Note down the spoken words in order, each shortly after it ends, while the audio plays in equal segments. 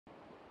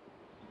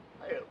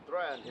Hey,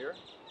 Thrand here.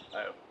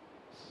 Oh,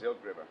 this is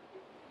Eldgrimr.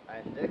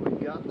 And today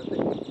we've got the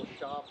Medieval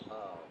shop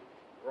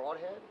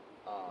broadhead.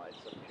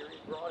 It's a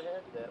period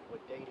broadhead that would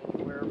date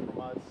anywhere from,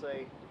 I'd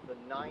say, the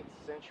 9th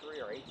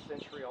century or 8th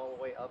century all the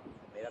way up,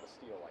 made out of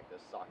steel like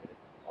this, socketed.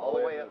 All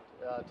the way up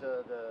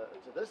to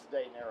this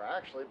date and era,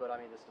 actually, but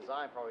I mean this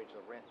design probably to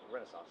the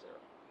Renaissance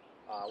era.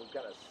 We've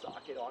got a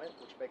socket on it,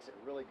 which makes it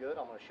really good.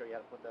 I'm going to show you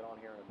how to put that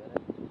on here in a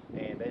minute.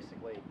 And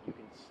basically, you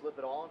can slip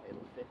it on.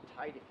 It'll fit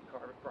tight if you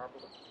carve it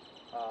properly.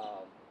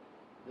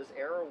 This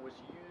arrow was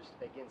used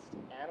against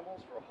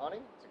animals for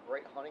hunting. It's a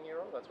great hunting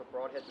arrow. That's what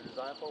broadheads are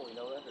designed for. We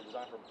know that. They're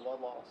designed for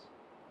blood loss.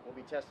 We'll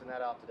be testing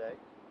that out today.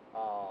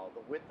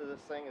 The width of this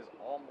thing is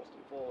almost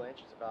a full inch.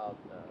 It's about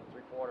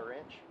 3/4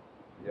 inch.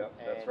 Yep,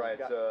 that's right.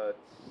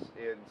 It's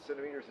in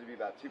centimeters, it'd be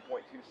about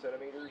 2.2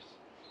 centimeters.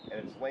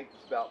 And its length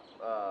is about,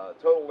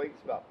 total length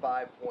is about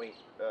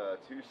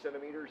 5.2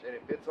 centimeters. And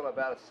it fits on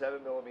about a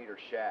 7mm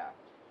shaft.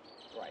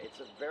 Right. It's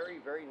a very,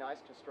 very nice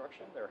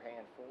construction. They're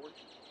hand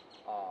forged.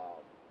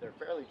 They're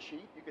fairly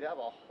cheap. You could have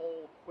a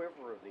whole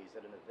quiver of these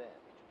at an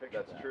event.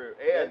 That's true.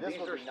 And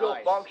these are still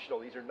functional.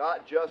 These are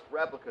not just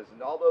replicas.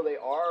 And although they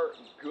are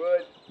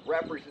good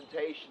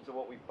representations of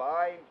what we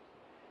find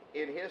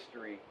in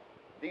history,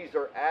 these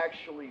are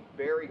actually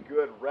very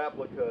good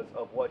replicas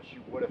of what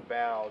you would have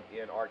found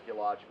in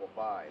archaeological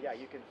finds. Yeah,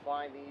 you can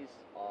find these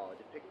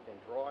depicted in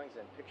drawings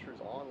and pictures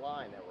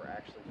online that were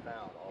actually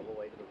found all the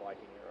way to the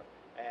Viking era.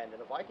 And in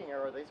the Viking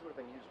era, these would have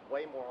been used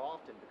way more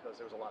often because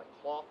there was a lot of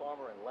cloth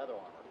armor and leather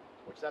armor,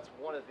 which that's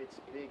one of its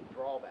big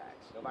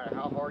drawbacks. No matter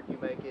how hard you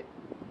make it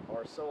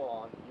or so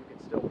on, you can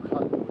still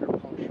cut through it or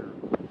puncture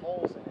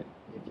holes in it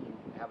if you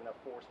have enough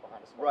force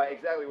behind a small Right,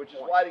 exactly, which is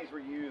why these were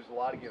used a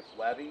lot against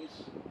levies.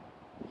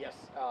 Yes,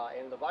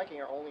 in the Viking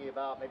era, only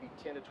about maybe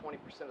 10 to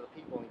 20% of the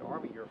people in the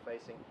army you're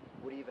facing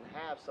would even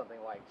have something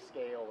like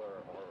scale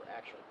or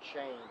actual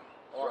chain.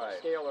 Or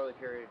scale early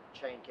period,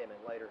 chain came in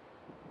later,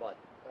 but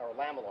or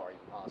lamellar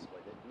even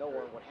possibly. That no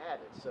one would have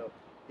it. So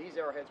these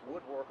arrowheads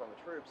would work on the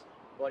troops,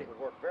 but it would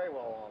work very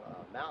well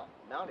on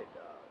mounted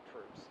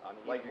troops. I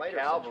mean, like later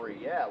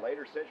cavalry, century,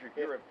 later century. If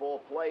you were in full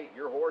plate,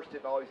 your horse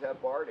didn't always have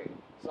barding.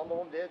 Some of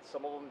them did,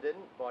 some of them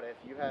didn't. But if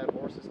you had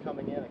horses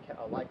coming in,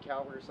 a light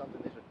cavalry or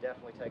something, these would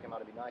definitely take them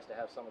out. It'd be nice to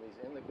have some of these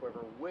in the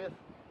quiver with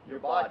your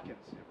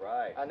bodkins.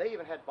 Right. And they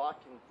even had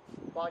bodkin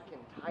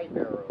type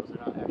arrows.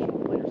 They're not actual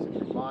later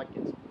century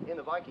bodkins in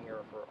the Viking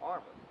era for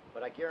armor.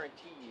 But I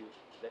guarantee you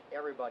that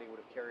everybody would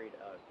have carried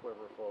a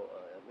quiver full,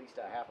 at least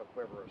a half a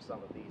quiver of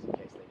some of these in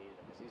case they needed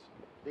them. Because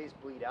these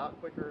bleed out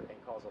quicker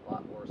and cause a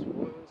lot worse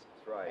wounds.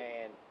 That's right.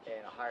 And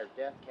a higher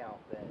death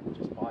count than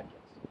just bodkins.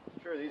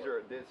 Sure,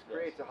 this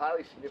creates a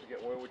highly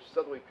significant wound, which is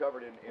something we've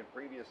covered in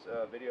previous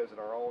videos in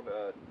our own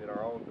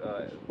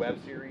web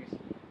series.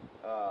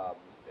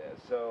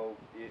 So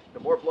the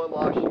more blood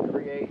loss you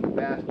create, the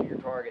faster your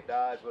target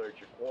dies, whether it's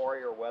your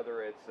quarry or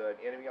whether it's an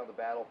enemy on the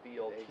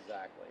battlefield.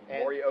 Exactly. The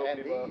more you open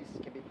them up.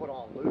 These can be put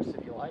on loose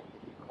if you like.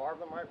 If you carve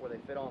them right, where they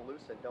fit on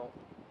loose and don't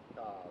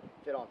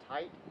fit on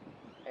tight,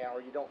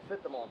 or you don't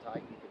fit them on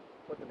tight, you can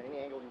put them in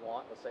any angle you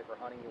want. Let's say for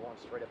hunting, you want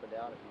them straight up and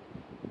down. If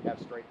you have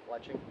straight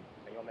fletching,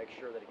 and you'll make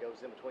sure that it goes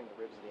in between the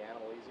ribs of the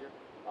animal easier.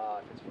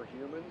 If it's for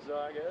humans,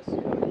 I guess,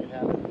 you can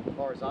have it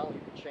horizontal.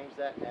 You can change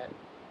that at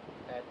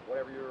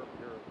whatever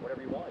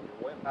whatever you want,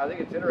 your whim. I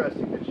think it's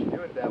interesting that you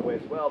do it that way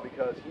as well,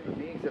 because human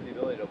beings have the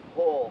ability to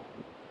pull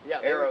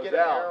arrows get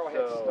out. An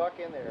arrowhead stuck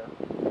in there,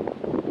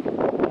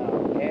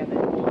 and then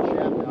pull the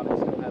shaft out and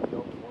still have it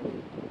open for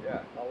you.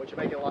 Yeah. Which would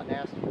make it a lot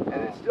nastier.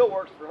 And it still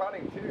works for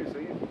hunting too. So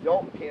if you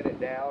don't pin it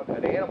down,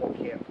 an animal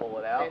can't pull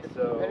it out. And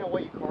depending on the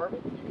way you carve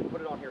it, you can put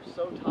it on here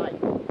so tight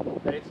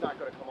that it's not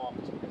going to come off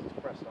just because it's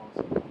pressed on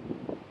so tight.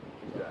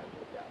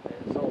 Exactly. Yeah.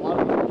 And so a lot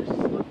of them are just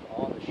slipped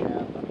on the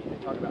shaft. I mean, they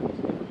talk about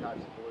using different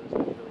types of glues,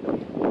 but you really don't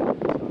need to do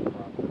this stuff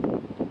properly.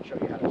 Show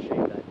you how to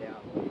shape that down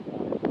the way you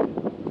want it.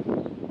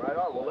 Right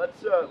on. Well,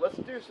 let's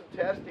do some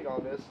testing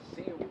on this to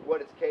see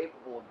what it's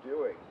capable of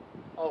doing.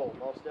 Oh,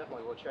 most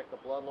definitely. We'll check the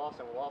blood loss,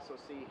 and we'll also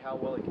see how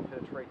well it can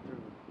penetrate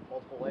through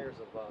multiple layers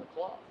of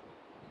cloth.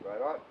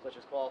 Right on. Such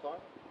as cloth armor.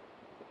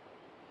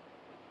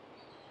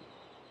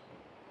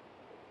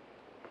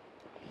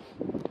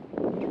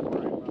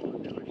 Alright, what I'm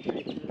going to do is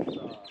shape this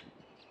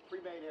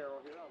pre-made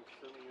arrow here. I'm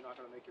assuming you're not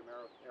going to make your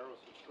arrows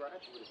from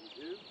scratch, but if you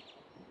do,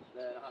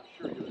 then I'm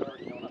sure you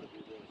already know how to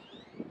do this.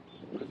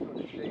 We're just going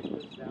to shape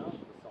this down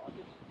to the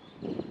socket.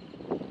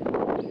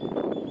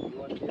 You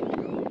want to get it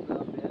deep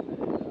enough in that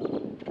it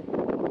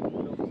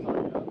builds the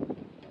socket up.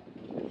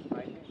 It's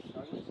tightening,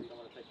 snugly, so you don't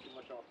want to take too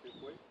much off too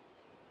quick.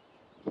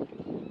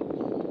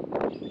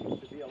 It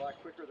should be a lot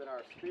quicker than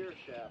our spear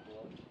shaft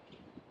was.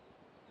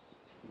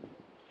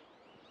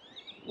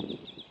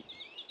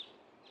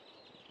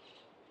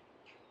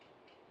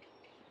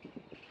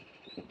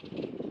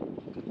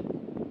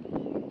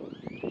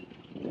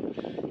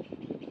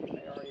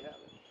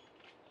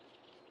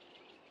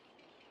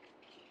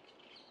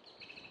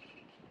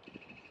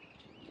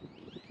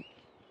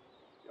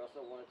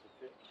 Also want it to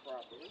fit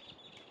properly.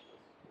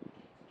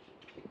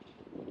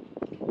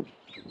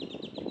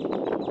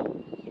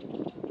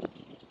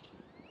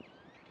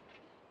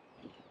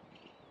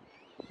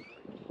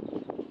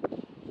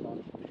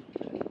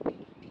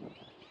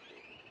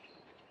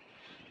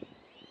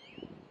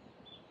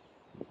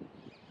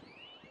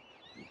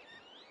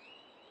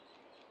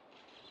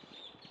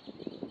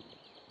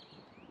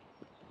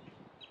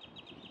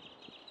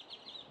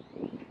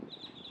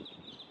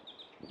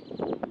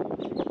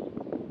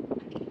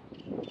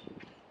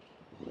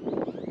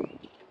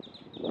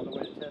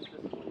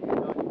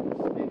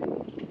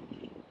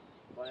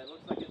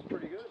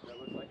 good. That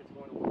looks like it's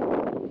going to work.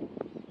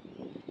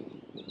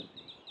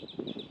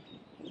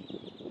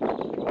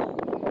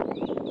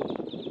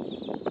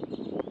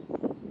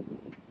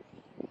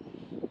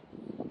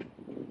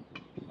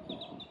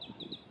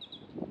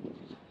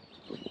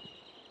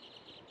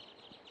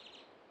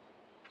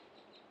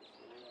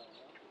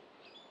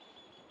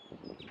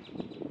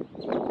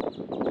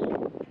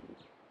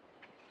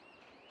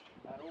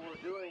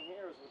 Doing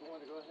here is we're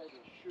going to go ahead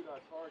and shoot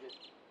our target,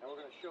 and we're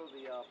going to show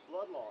the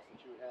blood loss that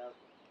you would have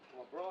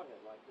from a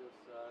broadhead like this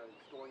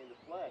going into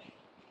flesh.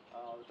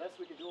 The best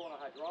we can do on a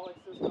hydraulic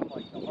system,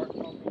 like the heart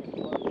pumping and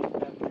blood, is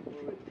have the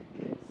fluid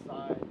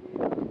inside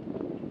the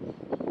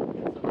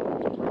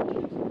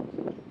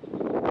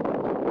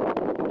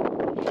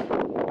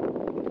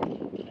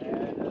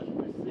and as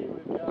we see,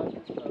 we've got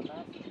this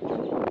massive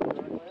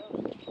directly out,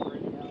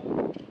 breaking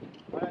out.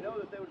 But I know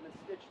that they would have been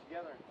stitched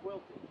together and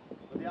quilted.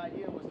 But the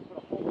idea was to put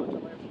a whole bunch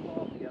of layers of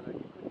cloth together.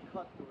 You couldn't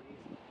cut through it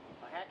easily.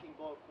 A hacking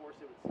blow, of course,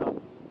 it would stop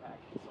the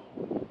impact and so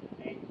on.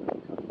 And you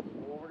couldn't cut through it.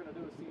 Well, what we're going to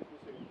do is see if we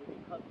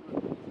can cut through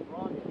it with these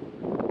broadheads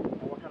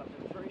and what kind of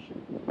penetration.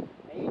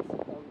 8's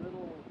a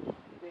little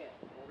thin.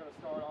 We're going to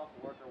start off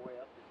and work our way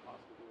up and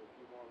possibly do a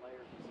few more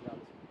layers and see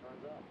how this one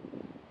turns out.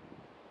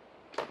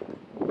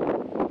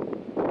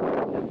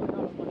 Definitely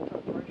not as much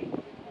penetration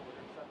before we're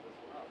going to set this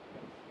one up.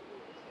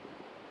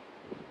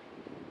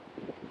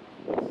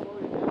 Slow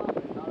it down,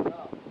 but not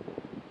enough.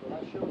 So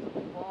that shows that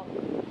the cloth is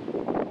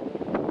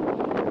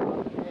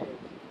on the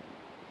edge.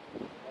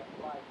 That's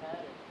why I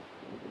had it.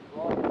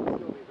 Broadhead will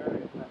still be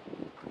very effective.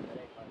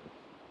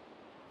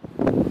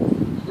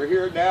 We're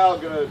here now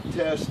going to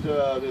test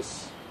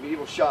this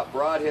medieval shop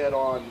broadhead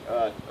on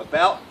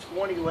about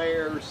 20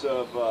 layers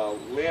of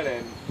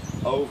linen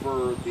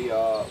over the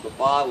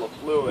bottle of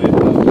fluid,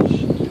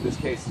 which in this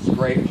case is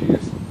grape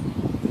juice.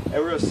 And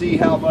we're going to see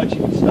how much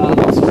you can stop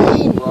this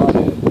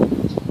broadhead.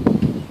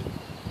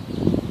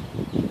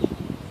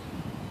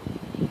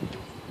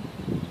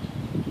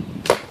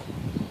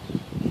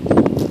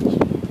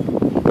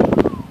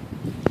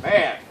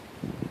 Man,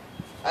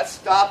 that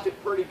stopped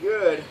it pretty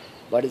good.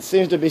 But it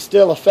seems to be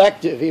still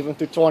effective even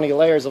through 20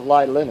 layers of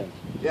light linen.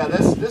 Yeah,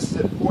 this is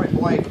at point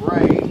blank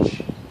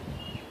range.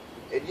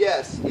 And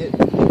yes, it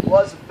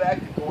was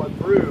effective going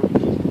through.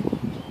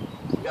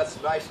 We got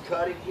some nice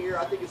cutting here.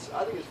 I think it's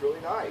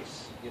really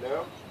nice, you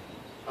know.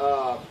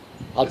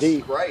 This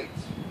is great.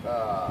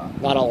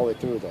 Not all the way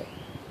through though.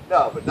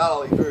 No, but not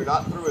only through,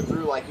 not through and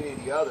through like any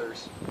of the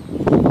others.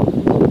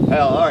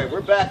 Hell, all right,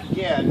 we're back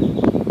again.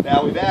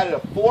 Now we've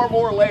added 4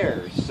 more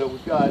layers, so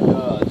we've got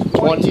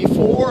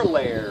 24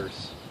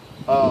 layers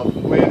of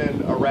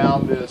linen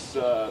around this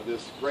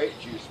this grape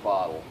juice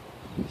bottle.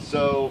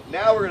 So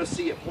now we're going to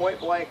see at point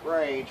blank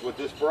range what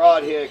this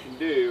broadhead can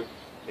do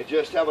and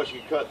just how much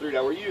you can cut through.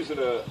 Now we're using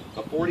a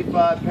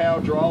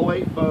 45-pound draw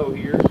weight bow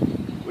here,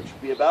 which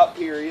would be about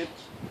period.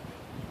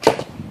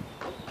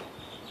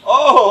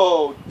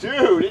 Oh,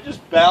 dude, it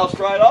just bounced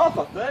right off,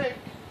 I think.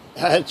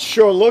 It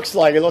sure looks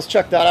like it. Let's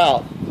check that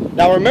out.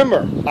 Now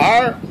remember,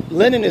 our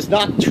linen is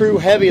not true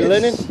heavy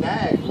linen. It's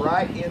snagged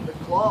right in the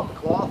cloth. The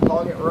cloth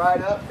hung it right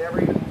up.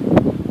 Never even.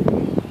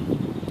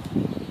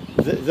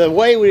 The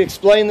way we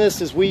explain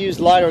this is we use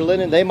lighter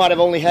linen. They might have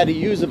only had to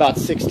use about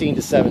 16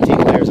 to 17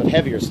 layers of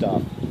heavier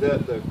stuff.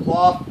 The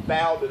cloth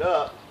bound it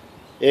up.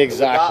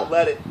 Exactly. It would not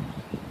let it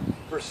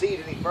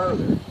proceed any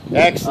further.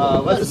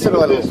 Excellent. Let's see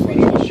what this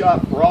medieval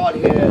shop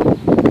broadhead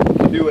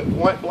can do at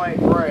point blank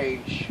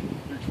range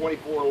through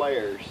 24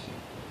 layers.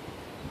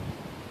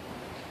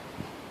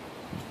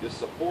 This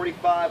is a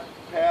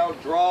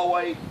 45-pound draw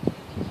weight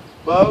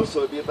bow, so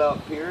it'd be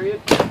about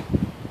period.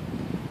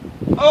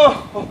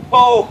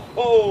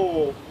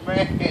 Oh,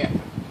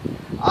 man.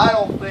 I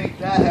don't think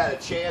that had a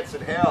chance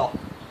in hell.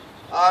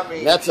 I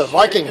mean, that's a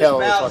Viking hell.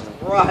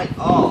 Right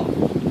off.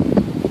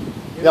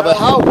 Yeah, but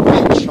how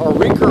rich or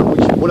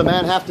rinker would a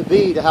man have to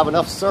be to have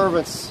enough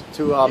servants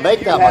to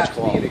make that much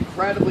cloth? You have to be an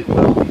incredibly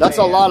wealthy That's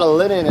a lot of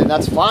linen, and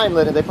that's fine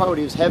linen. They probably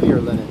would use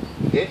heavier linen.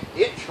 It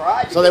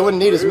tried to. So they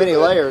wouldn't need as many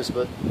layers,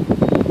 but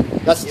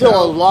that's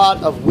still a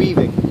lot of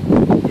weaving.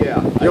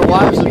 Yeah. Your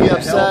wives would be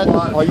upset,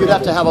 or you'd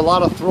have to have a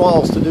lot of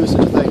thralls to do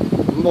such a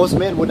thing. Most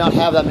men would not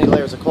have that many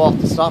layers of cloth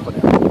to stop an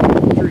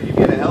arrow. Sure, you'd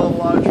get a hell of a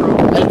lot of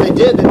trouble. And if they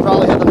did, they'd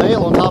probably have the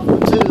nail on top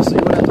of it too, so you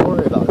wouldn't have to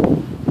worry about it.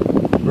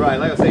 Right,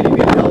 like I say, you'd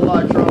get a hell of a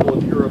lot of trouble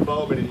if you were a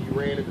bowman and you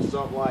ran into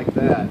something like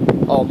that.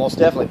 Oh, most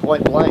definitely,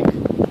 point blank.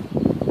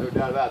 No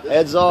doubt about it.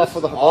 Heads off for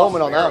the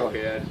bowman on that one.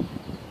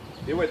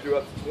 It went through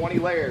up to 20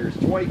 layers.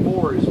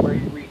 24 is where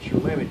you reach your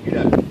limit. You'd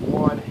have to be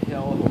one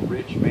hell of a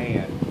rich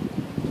man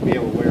to be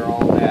able to wear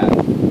all that.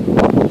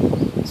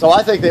 So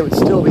I think they would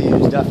still be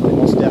used, definitely,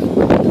 most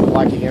definitely. Like the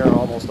Viking arrow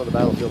almost on the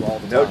battlefield all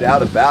the time. No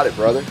doubt about it,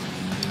 brother.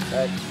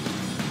 Okay.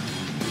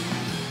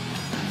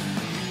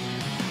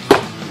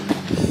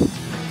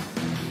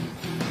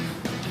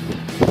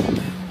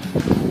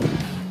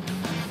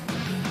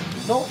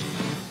 No.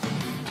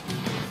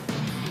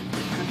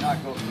 Could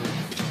not go through.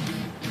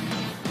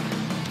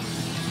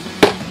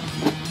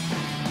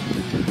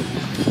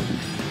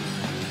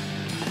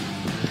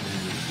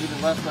 Even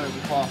less than it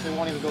would cost. They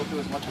won't even go through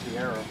as much of the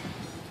arrow.